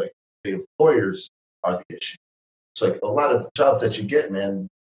issue. Like, the employers are the issue. So, like, a lot of jobs that you get, man,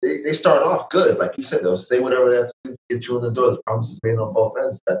 they start off good. Like you said, they'll say whatever they have to do to get you in the door. The promises made on both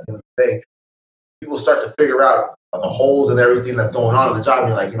ends. But at the end of the day, people start to figure out the holes and everything that's going on in the job. And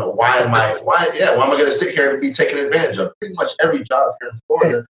you're like, why am I going to sit here and be taken advantage of? Pretty much every job here in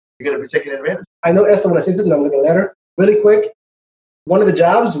Florida, you're going to be taken advantage of. I know Esther, when I say something, I'm going to let her really quick. One of the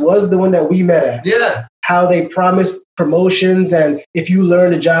jobs was the one that we met at. Yeah. How they promised promotions, and if you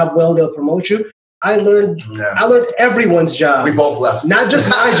learn the job well, they'll promote you. I learned everyone's job. We both left. Not just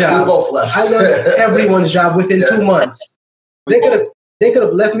my job. We both left. I learned everyone's job within 2 months. They could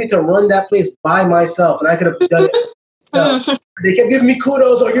have left me to run that place by myself, and I could have done it myself. They kept giving me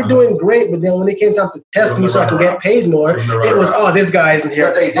kudos, you're doing great. But then when it came time to test me so I can get paid more, it was, this guy isn't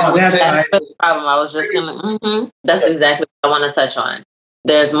here. That's the problem. I was just going to, that's exactly what I want to touch on.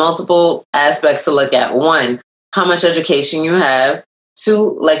 There's multiple aspects to look at. 1, how much education you have.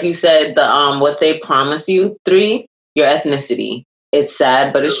 2, like you said, the what they promise you. 3, your ethnicity. It's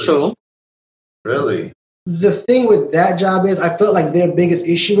sad, but it's true. Really? The thing with that job is I felt like their biggest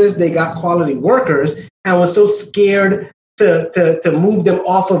issue is they got quality workers and was so scared to move them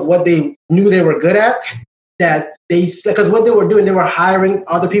off of what they knew they were good at that because what they were doing, they were hiring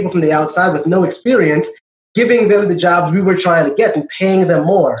other people from the outside with no experience, giving them the jobs we were trying to get and paying them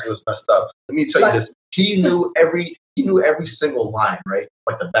more. It was messed up. Let me tell you this. He knew every single line, right?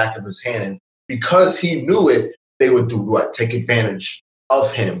 Like the back of his hand. And because he knew it, they would do what? Take advantage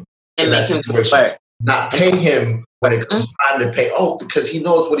of him. And make him convert. Not pay him when it comes time to pay. Because he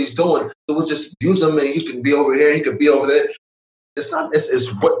knows what he's doing. So we'll just use him and he can be over here, he could be over there. It's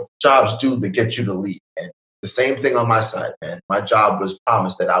what jobs do to get you to leave. And the same thing on my side, man. My job was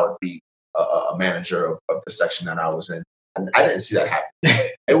promised that I would be a manager of the section that I was in. And I didn't see that happen.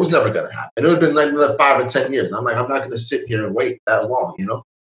 It was never going to happen. It would have been like another 5 or 10 years. And I'm like, I'm not going to sit here and wait that long,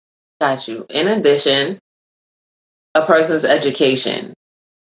 Got you. In addition, a person's education.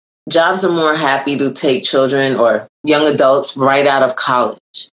 Jobs are more happy to take children or young adults right out of college.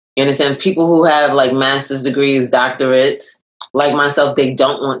 You understand? People who have like master's degrees, doctorates, like myself, they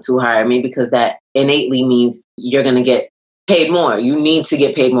don't want to hire me because that innately means you're going to get paid more. You need to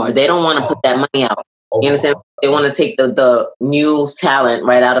get paid more. They don't want to put that money out. You understand? They want to take the new talent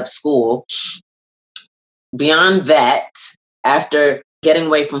right out of school. Beyond that, after getting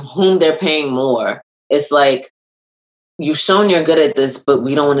away from whom they're paying more, it's like, you've shown you're good at this, but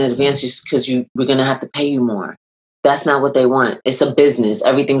we don't want to advance you because we're going to have to pay you more. That's not what they want. It's a business.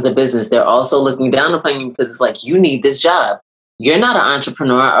 Everything's a business. They're also looking down upon you because it's like, you need this job. You're not an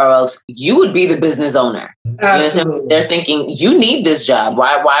entrepreneur, or else you would be the business owner. Absolutely. They're thinking, you need this job.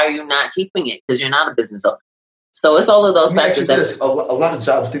 Why are you not keeping it? Because you're not a business owner. So it's all of those factors. A lot of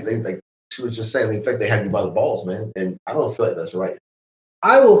jobs think they, like she was just saying, in fact, they have you by the balls, man. And I don't feel like that's right.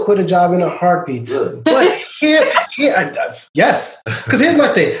 I will quit a job in a heartbeat. Really? But yes. Because here's my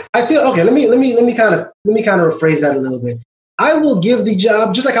thing. I feel okay. Let me kind of rephrase that a little bit. I will give the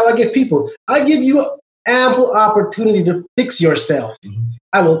job just like how I give people. I give you ample opportunity to fix yourself. Mm-hmm.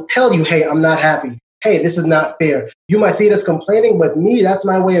 I will tell you, hey, I'm not happy. Hey, this is not fair. You might see it as complaining, but me, that's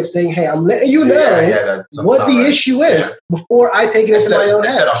my way of saying, hey, I'm letting you know what the issue is before I take it into my own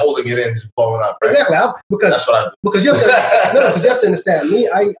hands. Instead of holding it in and just blowing up. Right? Exactly. Because that's what I do. Because you have to understand, me,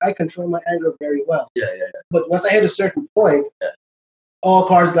 I control my anger very well. Yeah. But once I hit a certain point, all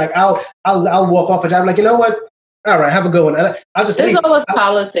cards, like I'll walk off a job, like, you know what? All right, have a good one. I'll just There's always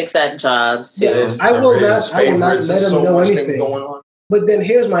politics at jobs too. I will not let them know anything going on. But then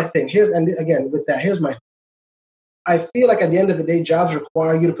here's my thing. Here's my thing. I feel like at the end of the day, jobs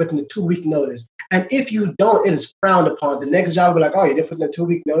require you to put in a 2-week notice. And if you don't, it is frowned upon. The next job will be like, oh, you didn't put in a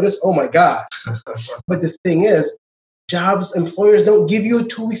 2-week notice? Oh my God. But the thing is, employers don't give you a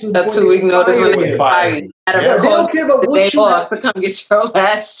 2 weeks notice. A 2 week notice when they fire you. They don't care about what you have to come get your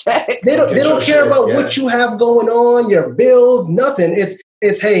last check. They don't care about what you have going on, your bills, nothing.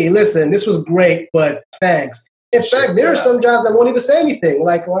 It's hey, listen, this was great, but thanks. In fact, there are some jobs that won't even say anything.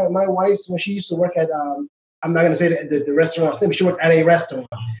 Like my wife's, when she used to work at, I'm not going to say the restaurant's name, but she worked at a restaurant.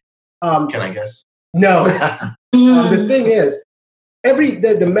 Can I guess? No. The thing is,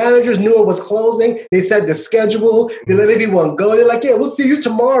 the managers knew it was closing. They set the schedule. They let everyone go. They're like, yeah, we'll see you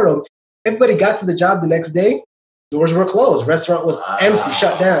tomorrow. Everybody got to the job the next day. Doors were closed. Restaurant was empty,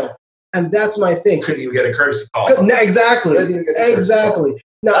 shut down. And that's my thing. Couldn't even get a courtesy call. Exactly.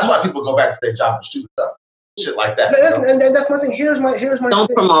 Now, that's why people go back to their job and shoot up. Shit like that. And that's my thing. Here's my Don't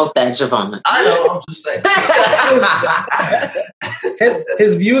thing. Promote that, Javon. I know. I'm just saying.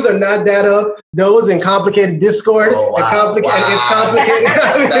 his views are not that of those in complicated Discord. Oh, wow. And it's complicated.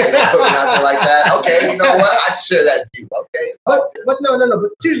 Nothing like that. Okay, you know what? I share that view. Okay, but no.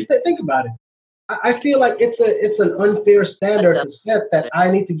 But seriously, think about it. I feel like it's an unfair standard to set that I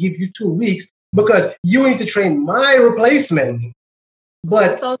need to give you 2 weeks because you need to train my replacement.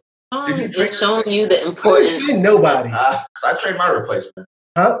 But it's showing you the importance. I didn't train nobody. Because I trained my replacement.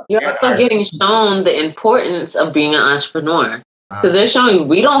 Huh? You're also getting shown the importance of being an entrepreneur. Because they're showing you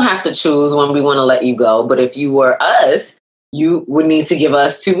we don't have to choose when we want to let you go. But if you were us, you would need to give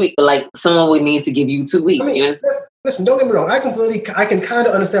us 2 weeks. Like someone would need to give you 2 weeks. I mean, listen, don't get me wrong. I can kind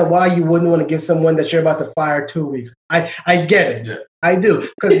of understand why you wouldn't want to give someone that you're about to fire 2 weeks. I get it. Yeah. I do.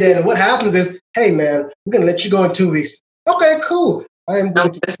 Because then what happens is, hey, man, we're going to let you go in 2 weeks. Okay, cool. I am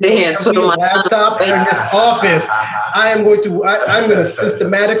going to put my laptop in this office. I'm going to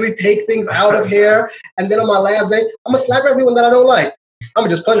systematically take things out of here. And then on my last day, I'm going to slap everyone that I don't like. I'm going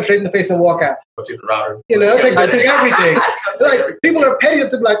to just punch them straight in the face and walk out. I'll take the router. Take everything. So like, people are petty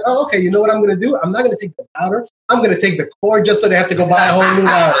enough to be like, oh, okay, you know what I'm going to do? I'm not going to take the router. I'm going to take the cord just so they have to go buy a whole new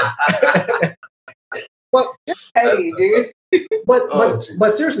router. But, hey, dude.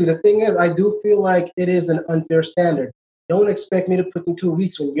 But seriously, the thing is, I do feel like it is an unfair standard. Don't expect me to put in 2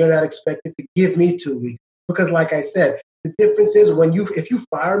 weeks when you're not expected to give me 2 weeks. Because like I said, the difference is if you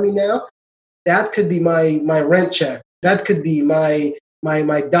fire me now, that could be my rent check. That could be my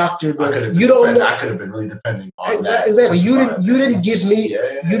doctor bill. You don't know. I could have been really depending on that. Exactly. You didn't give me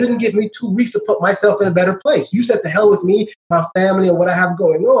you didn't give me 2 weeks to put myself in a better place. You said to hell with me, my family, and what I have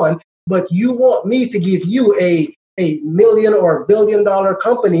going on. But you want me to give you a $1 million or $1 billion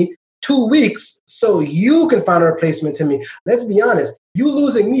company 2 weeks so you can find a replacement to me. Let's be honest. You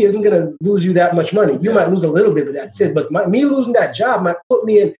losing me isn't going to lose you that much money. You might lose a little bit, but that's it. But me losing that job might put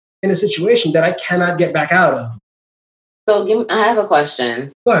me in a situation that I cannot get back out of. So I have a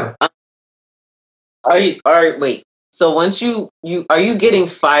question. Go ahead. Wait. So once you are you getting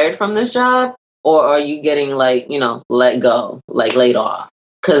fired from this job or are you getting let go, like laid off?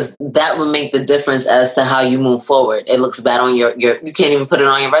 Because that would make the difference as to how you move forward. It looks bad on your you can't even put it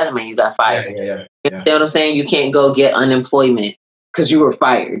on your resume. You got fired. Yeah. You know what I'm saying? You can't go get unemployment because you were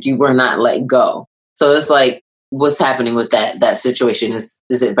fired. You were not let go. So it's like, what's happening with that situation? Is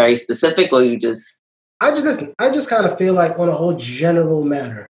it very specific or you just... I just kind of feel like on a whole general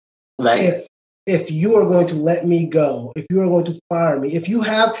matter, right? If you are going to let me go, if you are going to fire me, if you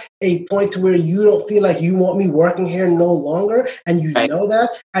have a point to where you don't feel like you want me working here no longer, and you know that,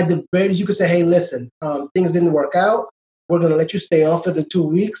 at the very least you could say, hey, listen, things didn't work out. We're going to let you stay on for the 2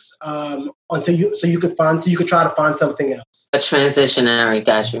 weeks until you could try to find something else. A transitionary,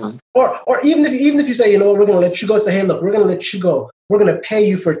 got you. Or even if you say, you know, we're going to let you go. Say, hey, look, we're going to let you go. We're going to pay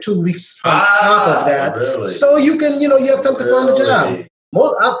you for 2 weeks on top of that, so you can, you have time to find a job.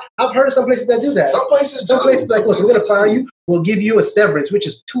 I've heard of some places that do that. Some places like, look, we're going to fire you. We'll give you a severance, which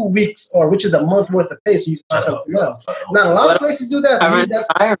is 2 weeks or which is a month worth of pay, so you can find something else. Now, a lot of places do that.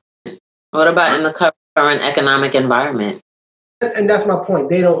 What about in the current economic environment? And that's my point.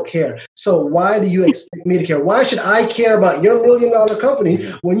 They don't care. So why do you expect me to care? Why should I care about your $1 million company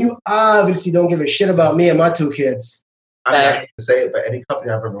when you obviously don't give a shit about me and my 2 kids? I'm not going to say it, but any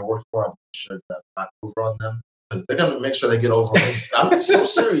company I've ever worked for, I'm sure that I'm not over on them. Because they're going to make sure they get over me. I'm so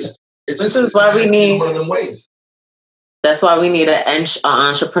serious. This is why we need one of them ways. That's why we need an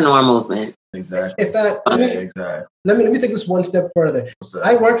entrepreneur movement. Exactly. In fact, let me take this one step further.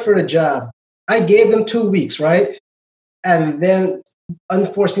 I worked for the job. I gave them 2 weeks, right? And then,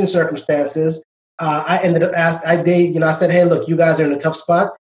 unforeseen circumstances, I ended up I said, hey, look, you guys are in a tough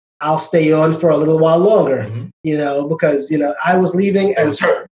spot. I'll stay on for a little while longer, because, I was leaving and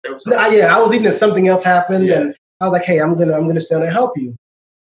I was leaving and something else happened. Yeah. And I was like, hey, I'm going to stay on and help you.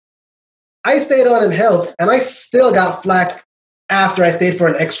 I stayed on and helped, and I still got flack after I stayed for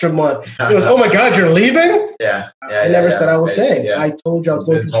an extra month. It was, oh my God, you're leaving? I never said I was staying. I told you I was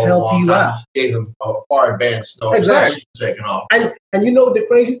going to help you out. Gave them a far advance notice. Exactly. Taking off. And you know what the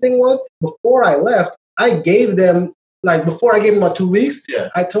crazy thing was? Before I left, I gave them, before I gave them my 2 weeks,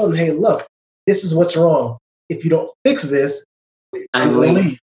 I told them, hey, look, this is what's wrong. If you don't fix this, I'm going to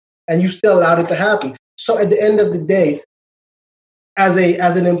leave. And you still allowed it to happen. So at the end of the day, as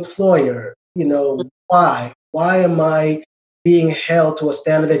an employer, why am I being held to a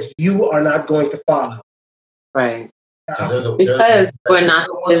standard that you are not going to follow? Right. Because we're not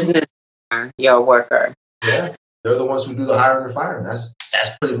the business owner, you're a worker. Yeah. They're the ones who do the hiring and firing. That's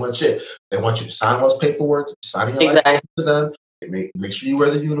pretty much it. They want you to sign all this paperwork, signing your life to them. Make sure you wear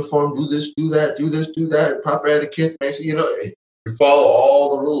the uniform, do this, do that, do this, do that, proper etiquette, make sure you follow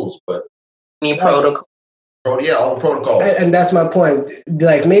all the rules. But protocol. All the protocols. And that's my point.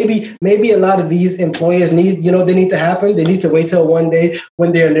 Like maybe a lot of these employers need to happen. They need to wait till one day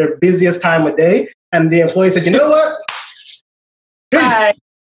when they're in their busiest time of day, and the employee said, you know what? Peace.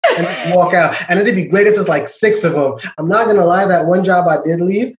 And just walk out. And it'd be great if it's like 6 of them. I'm not gonna lie, that one job I did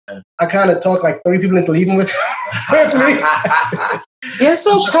leave, I kind of talked like 30 people into leaving with me. You're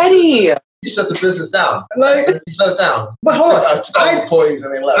so petty. You shut the business down. You shut it down. But hold on. Employees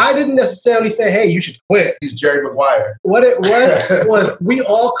and they left. I didn't necessarily say, hey, you should quit. He's Jerry Maguire. What it was we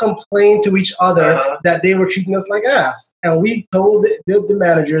all complained to each other that they were treating us like ass. And we told the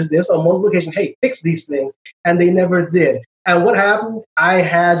managers this on multiple occasions, hey, fix these things. And they never did. And what happened? I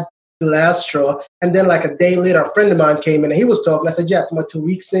had the last straw. And then like a day later, a friend of mine came in and he was talking. I said, yeah, I'm 2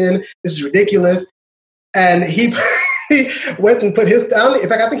 weeks in. This is ridiculous. And he went and put his down. In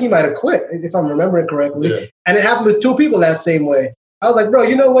fact, I think he might have quit, if I'm remembering correctly. Yeah. And it happened with 2 people that same way. I was like, bro,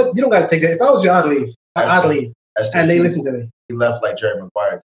 you know what? You don't got to take that. If I was you, I'd leave. I'd leave. And they listened to me. He left like Jerry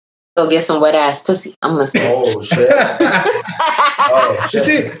Maguire. Go get some wet ass pussy. I'm listening. Oh,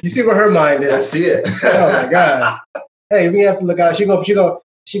 shit. You see where her mind is. I see it. Oh, my God. Hey, we have to look out. She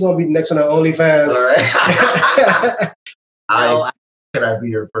gonna be next on her OnlyFans. All right. Can I be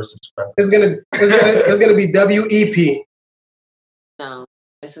your first subscriber? It's gonna be WEP. No,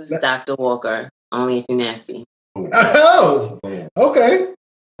 this is Dr. Walker. Only if you're nasty. Oh, okay.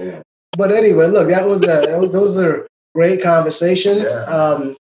 Yeah. But anyway, look, those are great conversations.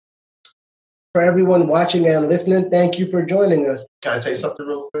 Yeah. For everyone watching and listening, thank you for joining us. Can I say something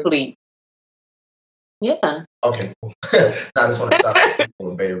real quick? Please. Yeah. Okay, cool. I just want to stop people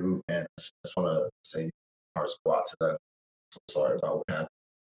in Beirut, and I just want to say hearts go out to them. So sorry about what happened.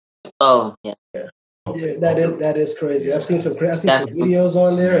 Oh, yeah. Yeah, that is crazy. I've seen some videos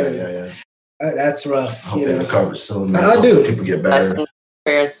on there. Yeah. That's rough. I hope they recover soon. I do. People get better.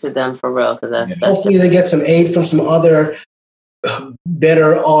 Prayers to them for real, because that's hopefully they get some aid from some other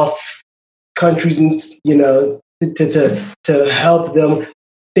better off countries, and to help them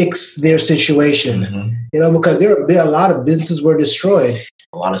fix their situation. Mm-hmm. Because there a lot of businesses were destroyed.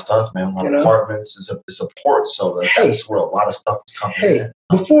 A lot of stuff, man. A lot of apartments. It's a port, so that's where a lot of stuff is coming in.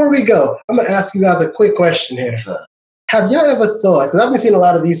 Before we go, I'm going to ask you guys a quick question here. Have y'all ever thought, because I've been seeing a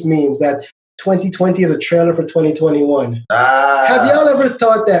lot of these memes, that 2020 is a trailer for 2021. Have y'all ever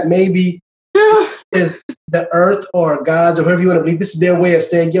thought that maybe is the earth or gods or whoever you want to believe, this is their way of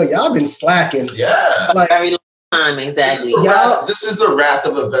saying, yo, y'all been slacking. Yeah. Very long time, exactly. This is the wrath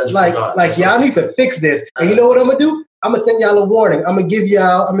of revenge. Like y'all need to fix this. And you know what I'm going to do? I'm gonna send y'all a warning. I'm gonna give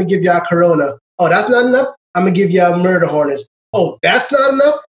y'all corona. Oh, that's not enough. I'm gonna give y'all murder hornets. Oh, that's not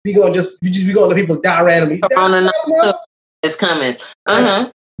enough. We gonna let people die randomly. Corona it's coming.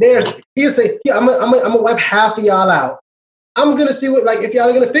 He'll say, I'm gonna wipe half of y'all out. I'm gonna see if y'all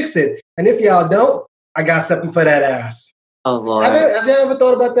are gonna fix it, and if y'all don't, I got something for that ass. Oh Lord. Have you ever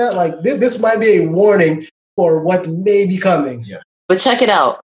thought about that? Like this might be a warning for what may be coming. Yeah. But check it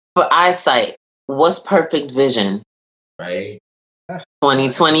out. For eyesight, what's perfect vision? Right.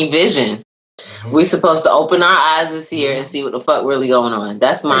 2020 vision. Mm-hmm. We're supposed to open our eyes this year and see what the fuck really going on.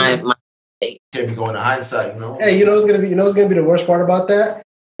 That's my take. Can't be going to hindsight, Hey, what's gonna be the worst part about that?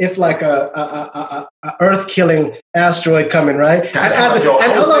 If like a earth killing asteroid coming, right? I was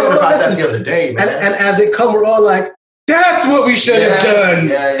thinking about that the other day, man. And as it come, we're all like, that's what we should have done.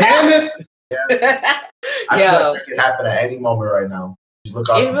 Yeah. Damn it. Yeah. I feel like that could happen at any moment right now. You look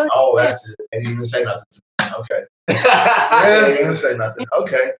up, that's it. And you even say nothing. Okay. You didn't say nothing.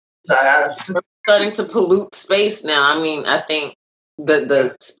 Okay. We're starting to pollute space now. I mean, I think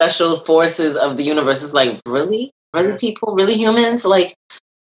the special forces of the universe is like, really people, really humans, like,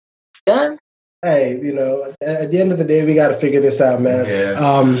 yeah. Hey, at the end of the day, we got to figure this out, man.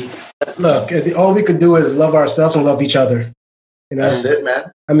 Yeah. Look, all we could do is love ourselves and love each other. That's it,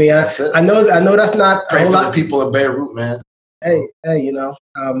 man. I mean, I know that's not Pray for the people in Beirut, man. Hey,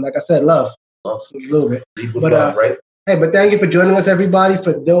 like I said, love. Love. A little bit. Lead with love, right? Hey, but thank you for joining us, everybody.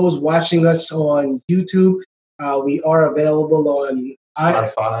 For those watching us on YouTube, we are available on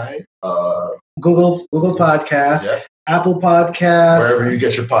Spotify, Google Podcasts, yeah. Apple Podcasts, wherever you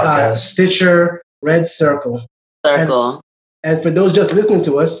get your podcasts, Stitcher, Red Circle. And for those just listening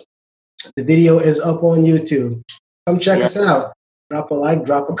to us, the video is up on YouTube. Come check us out. Drop a like,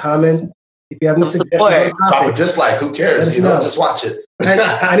 drop a comment. If you have any suggestions, drop a dislike. Who cares? Just watch it.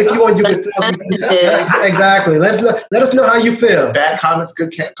 And if you want, you can exactly. Let us know how you feel. Bad comments,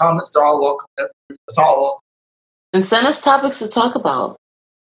 good comments, they're all welcome. It's all welcome. And send us topics to talk about.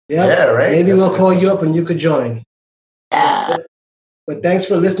 Yeah, right. Maybe we'll call you up and you could join. Yeah. But thanks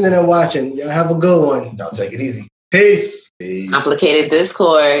for listening and watching. Y'all have a good one. Y'all take it easy. Peace. Complicated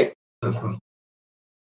Discord.